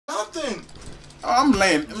nothing. Oh, I'm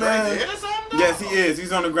laying, man. Dead or something, yes, he is.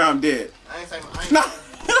 He's on the ground dead. I ain't saying. No.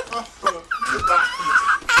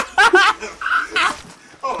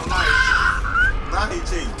 Oh, nice. Now he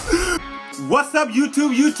cheating. What's up,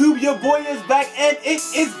 YouTube? YouTube, your boy is back, and it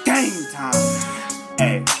is game time.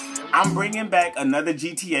 Hey, I'm bringing back another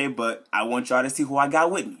GTA, but I want y'all to see who I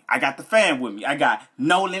got with me. I got the fam with me. I got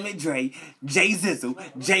No Limit Dre, J Zizzle,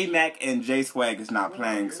 J Mac, and J Swag is not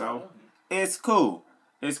playing, so it's cool.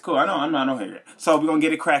 It's cool. I know I'm not on here yet. So we're gonna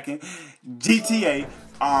get it cracking. GTA,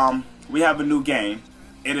 we have a new game.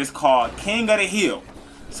 It is called King of the Hill.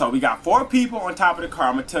 So we got 4 people on top of the car.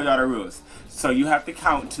 I'm gonna tell y'all the rules. So you have to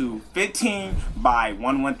count to 15 by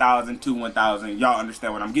 1,000, 2 1,000. Y'all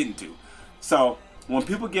understand what I'm getting to. So when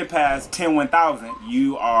people get past 10 1,000,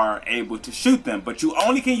 you are able to shoot them, but you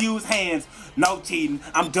only can use hands. No cheating.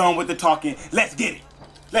 I'm done with the talking. Let's get it.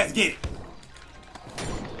 Let's get it.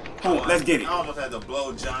 Cool. Let's get it. I almost had to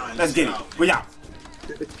blow John. Let's get it. We out.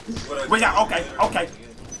 We out. Okay. Okay.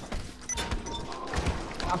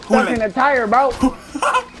 I'm stuck in the tire, bro.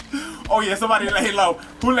 Oh yeah, somebody lay low.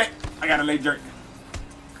 Who lay? I gotta lay jerk.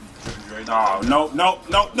 Oh no, no,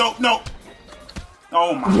 no, no, no.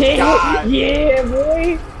 Oh my God. Yeah,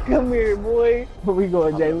 boy. Come here, boy. Where we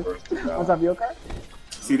going, Jalen? What's up, your car?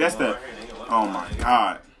 See, that's the. Oh my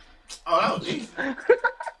God. Oh, that was easy.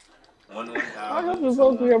 I hope it's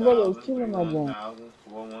so clear, brother. Was killing my joint.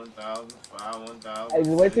 4 1,000, 5 1,000. Hey,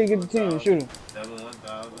 just wait till you get the 10 and shoot him. 7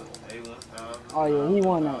 1,000, 8 1,000. Oh yeah, he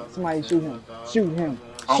won that. Somebody shoot him. Shoot him.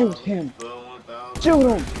 Oh. Shoot him. 12 1,000. Shoot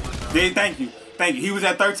him. Thank you. Thank you. He was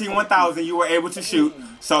at 13 1,000. You were able to shoot.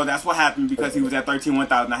 So that's what happened because he was at 13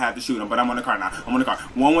 1,000. I had to shoot him. But I'm on the car now. I'm on the car.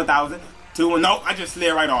 1 1,000. 2 1. No, I just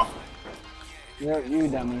slid right off. Yep, you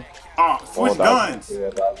dummy. Oh, switch guns.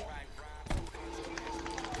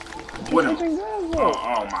 With him.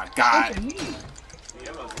 Oh my God.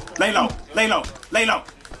 Lay low. Lay low. Lay low.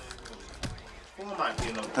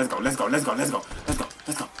 Let's go. Let's go. Let's go. Let's go. Let's go.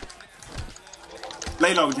 Let's go.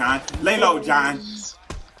 Lay low, John. Lay low, John.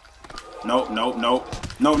 Nope, nope, nope.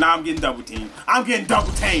 No, now I'm getting double teamed. I'm getting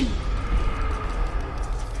double teamed.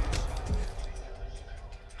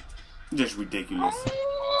 Just ridiculous.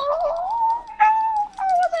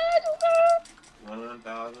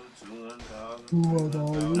 1,000,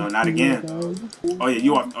 2,000. No, not again. Oh yeah,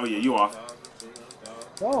 you off. Oh yeah, you off.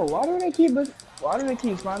 Bro, why do they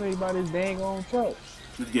keep spawning me by this dang on truck?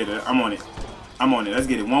 Let's get it. I'm on it. I'm on it. Let's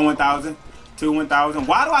get it. 1 1,000, 2 1,000.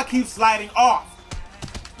 Why do I keep sliding off?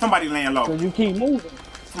 Somebody laying low. Cause you keep moving.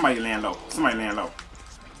 Somebody laying low. Somebody laying low.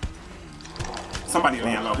 Somebody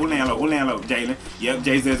laying low. Who laying low? Who laying low? Jalen. Yep,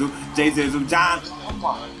 J Zizzle. J Zizzle. John.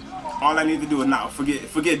 All I need to do is now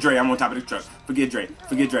forget Dre. I'm on top of the truck. Forget Dre.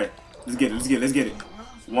 Forget Dre. Let's get it. Let's get it. Let's get it.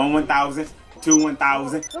 1 1,000, 2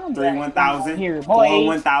 1,000, 3 1,000, 4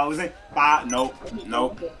 1,000, 5. Nope.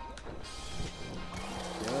 Nope.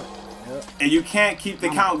 And you can't keep the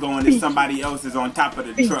count going if somebody else is on top of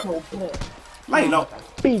the truck. Lay low.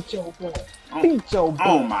 Beat your boy. Beat your boy.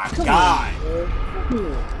 Oh my God.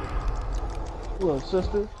 Little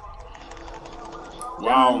sister.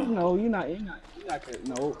 Wow. No, you're not.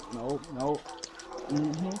 No.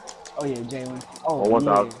 Oh yeah, Jalen. Oh,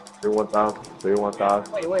 1,000, 3 1,000, 3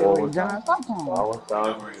 1,000. Wait, John, stop talking. 5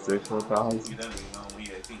 1,000, 6 1,000.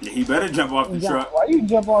 Yeah, he better jump off the truck. Why you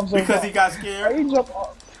jump off so Because far? he got Why scared. you jump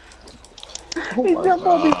off? He jumped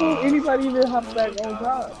off before anybody even hopped back on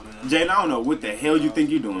top. Jalen, I don't know what the hell you think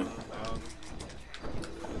you're doing.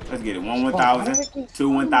 Let's get it. 1 1,000, 2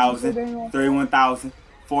 1,000, 3 1,000,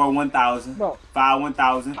 4 1,000, 5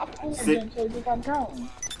 1,000, 6.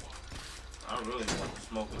 I really want to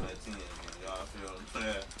smoke in that 10. Y'all feel what I'm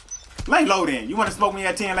saying? Lay low then. You want to smoke me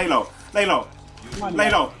at 10? Lay low. Lay low. Lay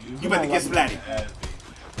low. You better get splatted.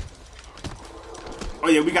 Oh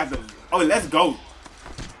yeah, we got the. Oh, let's go.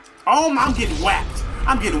 Oh, I'm getting whacked.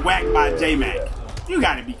 I'm getting whacked by J Mac. You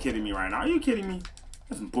gotta be kidding me right now. Are you kidding me?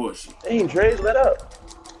 That's some bullshit. Dang, Dre, let up.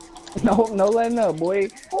 No letting up, boy.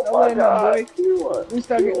 No letting up, boy. We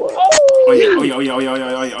stuck it. Oh yeah, oh yeah, oh yeah, oh yeah, oh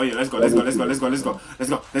yeah, oh yeah, oh yeah. Let's go, let's go, let's go, let's go, let's go, let's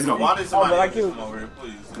go, let's go. Why did somebody come over here,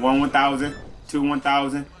 please? 1 1,000, 2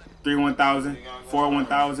 1,000, 3 1,000, 4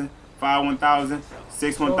 1,000, 5 1,000,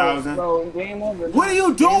 6 1,000. Bro, game over. What are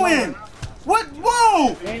you doing? What?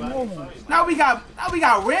 Whoa! Game over. Now we got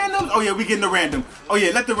randoms. Oh yeah, we getting the random. Oh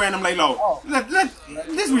yeah, let the random lay low. Let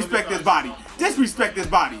disrespect this body. Disrespect this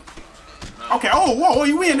body. Okay. Oh whoa,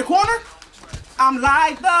 you in the corner? I'm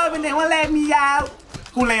locked up and they won't let me out.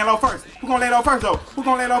 Who laying low first? Who gonna lay low first though? Who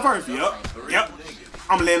gonna lay low first? Yep.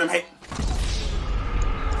 I'm laying them hate.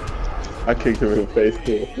 I kicked him in the face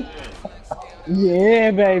too. Yeah,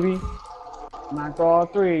 baby. Knocked all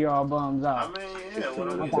 3 of y'all bums out. I mean, Yeah, when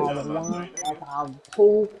I'm 1001,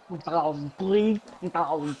 1002, 1003,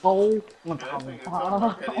 1004, 1005,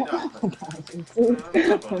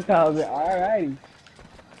 1006, 1000. Alrighty.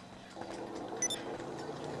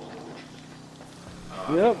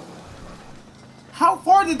 Yep. How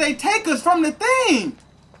far did they take us from the thing?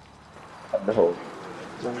 No.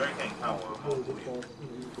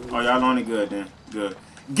 Oh, y'all only good then. Good.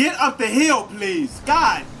 Get up the hill, please.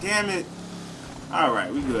 God damn it. All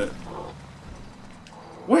right, we good.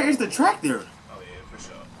 Where is the tractor? Oh yeah, for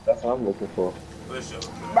sure. That's what I'm looking for. For sure.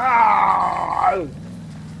 Ah!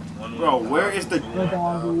 Bro, where is the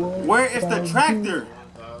tractor?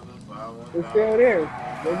 It's still there.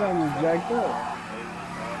 They're gonna be jacked up.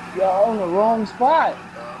 Y'all on the wrong spot.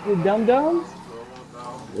 You dum-dums?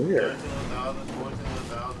 Weird.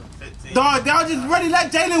 Dog, y'all just ready to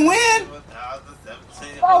let Jalen win?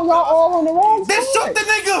 Oh, y'all all on the wrong Then spot. shoot the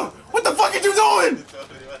nigga! What the fuck are you doing?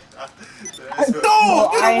 No,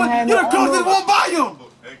 Dog, I ain't had you no done closed this ammo. one by him.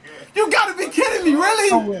 You gotta be kidding me,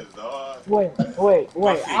 really?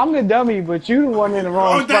 Wait. I'm the dummy, but you the one in the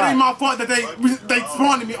wrong Oh, that ain't spot. my fault that they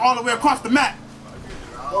spawned me all the way across the map.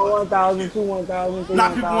 1,000, 2, 1,000, 3, Now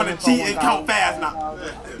people want to 1,000, cheat and count fast now.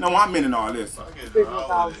 No, I'm in all this.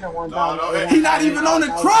 1,000, 1,000. He not even on the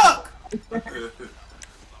truck.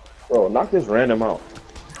 Bro, knock this random out.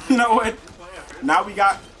 You know what? Now we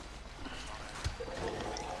got.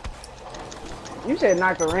 You said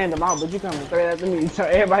knock the random out, but you coming straight after me, so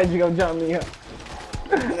everybody's just gonna jump me up.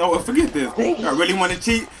 You know what? Forget this. I really want to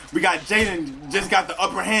cheat. We got Jaden just got the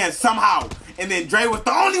upper hand somehow, and then Dre was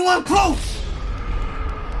the only one close.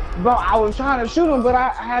 Bro, I was trying to shoot him, but I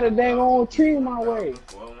had a dang old tree in my way.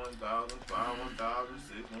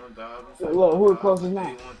 Look, who the closest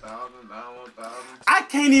now? I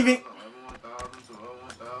can't even.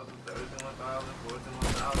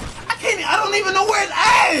 I don't even know where it's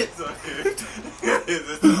at.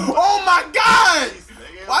 Oh my God!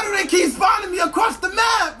 Why do they keep spawning me across the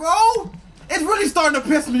map, bro? It's really starting to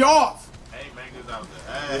piss me off. Hey, man, this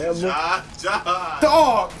out there.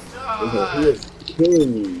 Dog. He is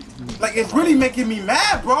killing me. Like, it's really making me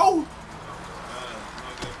mad, bro.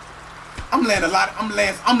 I'm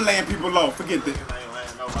laying people low. Forget this.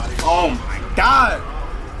 Oh my God.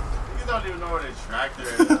 You don't even know where the tractor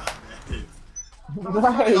is.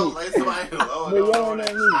 Right. Somebody low and They're don't know yelling where at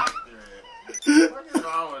the me. tractor is. What is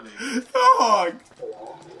wrong with it? Dog.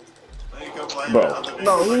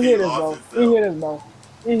 No, he hit us, bro. He hit us, bro.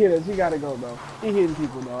 He hit us. He gotta go, bro. He hitting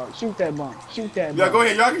people, dog. Shoot that bump. Shoot that bump. Yeah, go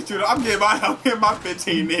ahead. Y'all can shoot it. I'm getting my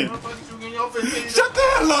 15 in. Shut the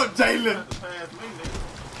hell up, Jalen.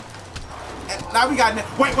 And now we got.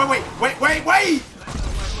 Wait.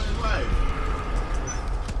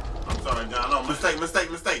 I'm sorry, John. No,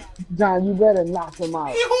 mistake. John, you better knock him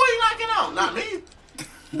out. Who are you knocking out? Not me.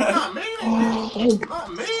 Not me. Not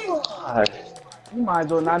me. God. You might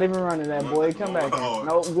as well not even run to that boy. Come back here.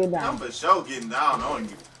 Nope, get I'm down. for sure getting down on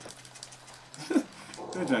you.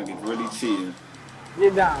 That junk is really cheating.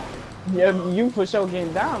 Get down. Yeah, you for sure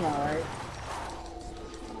getting down, all right.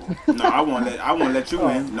 No, I won't let you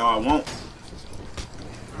win. No, I won't.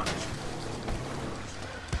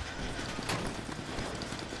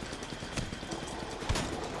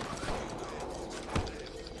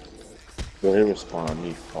 Bro, they respond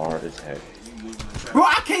me far as heck. Bro,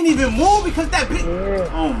 I can't even move because that bitch. Yeah.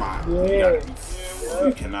 Oh my. Yeah.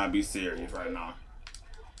 You cannot be serious right now.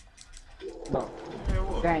 No.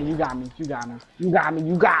 Dang, you got me.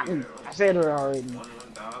 I said it already.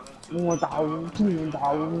 1,000,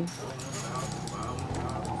 2,000.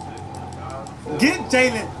 Get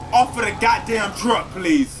Jalen off of the goddamn truck,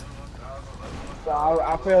 please. So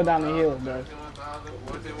I fell down the hill, bro.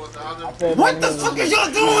 What the fuck is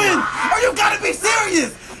y'all doing? Oh, you gotta be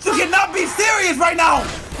serious. You cannot be serious right now.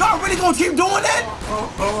 Y'all really gonna keep doing that?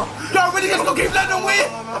 Y'all really just gonna keep letting them win?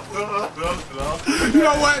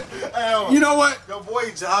 You know what? Your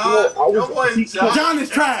boy John. John is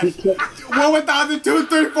trash. 1,000, 2,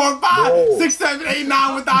 3, 4, 5, 6, 7, 8,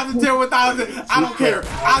 9, 1,000, 10, 1,000. I don't care.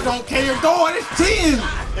 Dog, it's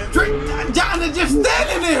 10. John is just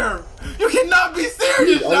standing there. You cannot be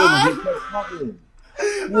serious, John. He kept counting.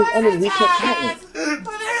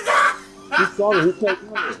 He saw it. He kept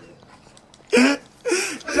counting.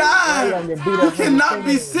 John, you cannot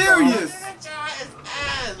be serious.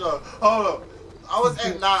 Hold up. I was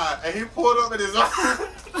at 9 and he pulled up in his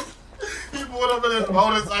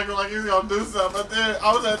motorcycle like he's gonna do something, but then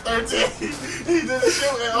I was at 13. He didn't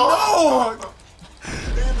shoot at all. No.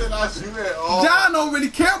 He did not shoot at all. John don't really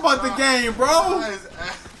care about the game, bro.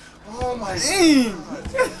 Oh my Dang.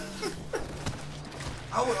 God.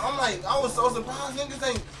 I was so surprised.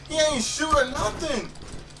 Niggas he ain't shoot or nothing.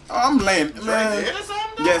 Oh, I'm laying, Is man. Dre dead or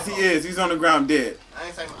something? Yes, he is. He's on the ground dead. I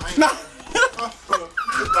ain't saying. No.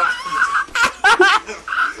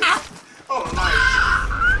 Oh,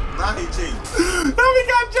 now he cheating. No, we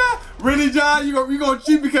got John. Really, John? You gonna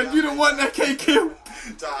cheat because you the one that can't kill?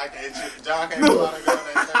 John can't cheat. John can't go out and go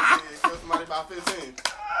that 13 and kill somebody by 15.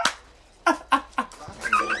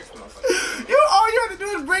 All you have to do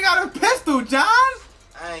is bring out a pistol, John.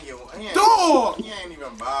 I ain't get one. Dog. He ain't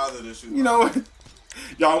even bothered to shoot. You know what?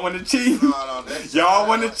 Y'all want to cheat? No, Y'all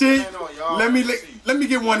want to cheat? Y'all Let me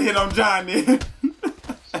get one hit on John then. 1,000,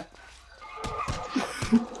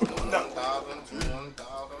 2,000,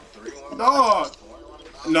 3,000. Dog.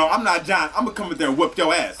 No, I'm not John. I'm gonna come in there and whip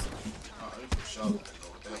your ass.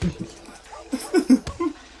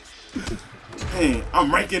 Hey,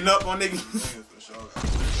 I'm ranking up on niggas.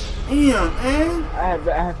 Damn, man. I have.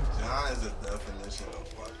 John is the definition of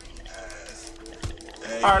fucking ass.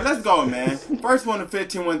 Hey, All right, let's go, man. First one to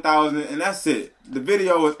 15,000, and that's it. The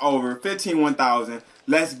video is over. 15,000.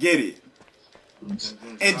 Let's get it.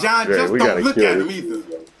 And John, Dre, just we don't gotta look kill at him this. either.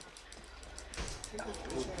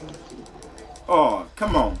 Oh,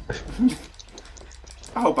 come on.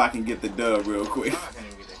 I hope I can get the dub real quick. John can't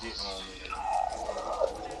even get a hit on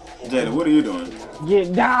me. Jalen, what are you doing?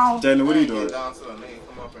 Get down. Jalen, what are you Get doing? down to a nigga,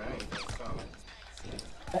 come up here, ain't coming.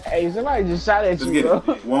 Hey, somebody just shot at Let's you, get bro.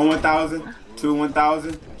 it. 1,000,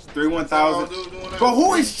 2,000, 3,000. But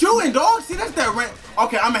who is shooting, dog? See, that's that random.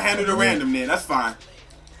 Okay, I'm gonna handle the random then. That's fine.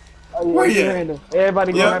 Oh, yeah, Where it's you at? random.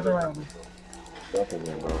 Everybody going Yeah. after random.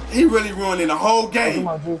 Definitely, bro. He really ruining the whole Come game.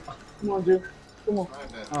 on, Drew. Come on, Drew. Come on.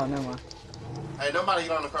 Oh, never mind. Hey, nobody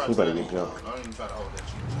get on the car. You better get jumped. Don't even try to hold that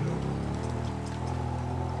shit.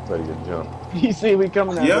 Better get jumped. You see we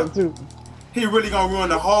coming at Yep. him, too. He really gonna ruin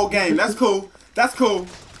the whole game. That's cool. That's cool.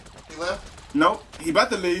 He left. Nope. He about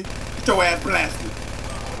to leave. Get your ass blasted.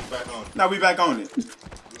 He's back on. Now we back on it. You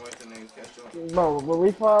wait till niggas catch up. Bro, but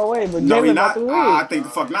we far away. But No, he Jalen about not. to win. I think the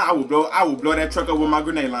fuck not. I will blow that truck up with my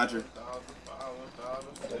grenade launcher. 1,000,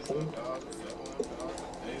 5,000,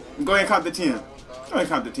 6,000, Go ahead and count to 10. Go ahead and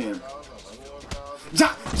count to 10.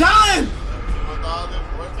 John!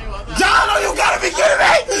 John, oh, you gotta be kidding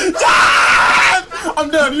me! John! I'm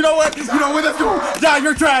done. You know what? You know what? Let's go. John,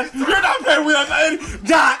 you're trash. You're not playing with us, lady.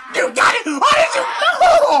 John, you got it. Why did you?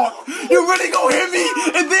 No! You really gonna hit me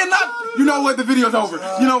and then not? You know what? The video's over.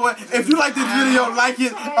 You know what? If you like this video, like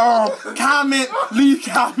it. Comment. Leave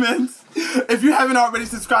comments. If you haven't already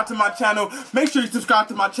subscribed to my channel, make sure you subscribe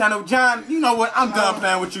to my channel. John, you know what? I'm done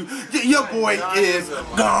playing with you. Your boy is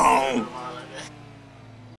gone.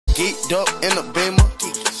 Geeked up in the beamer,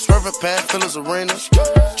 swerving past Phillips Arena.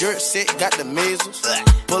 Jerk set, got the measles.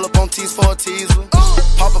 Pull up on T's for a teaser.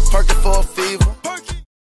 Pop a perky for a fever.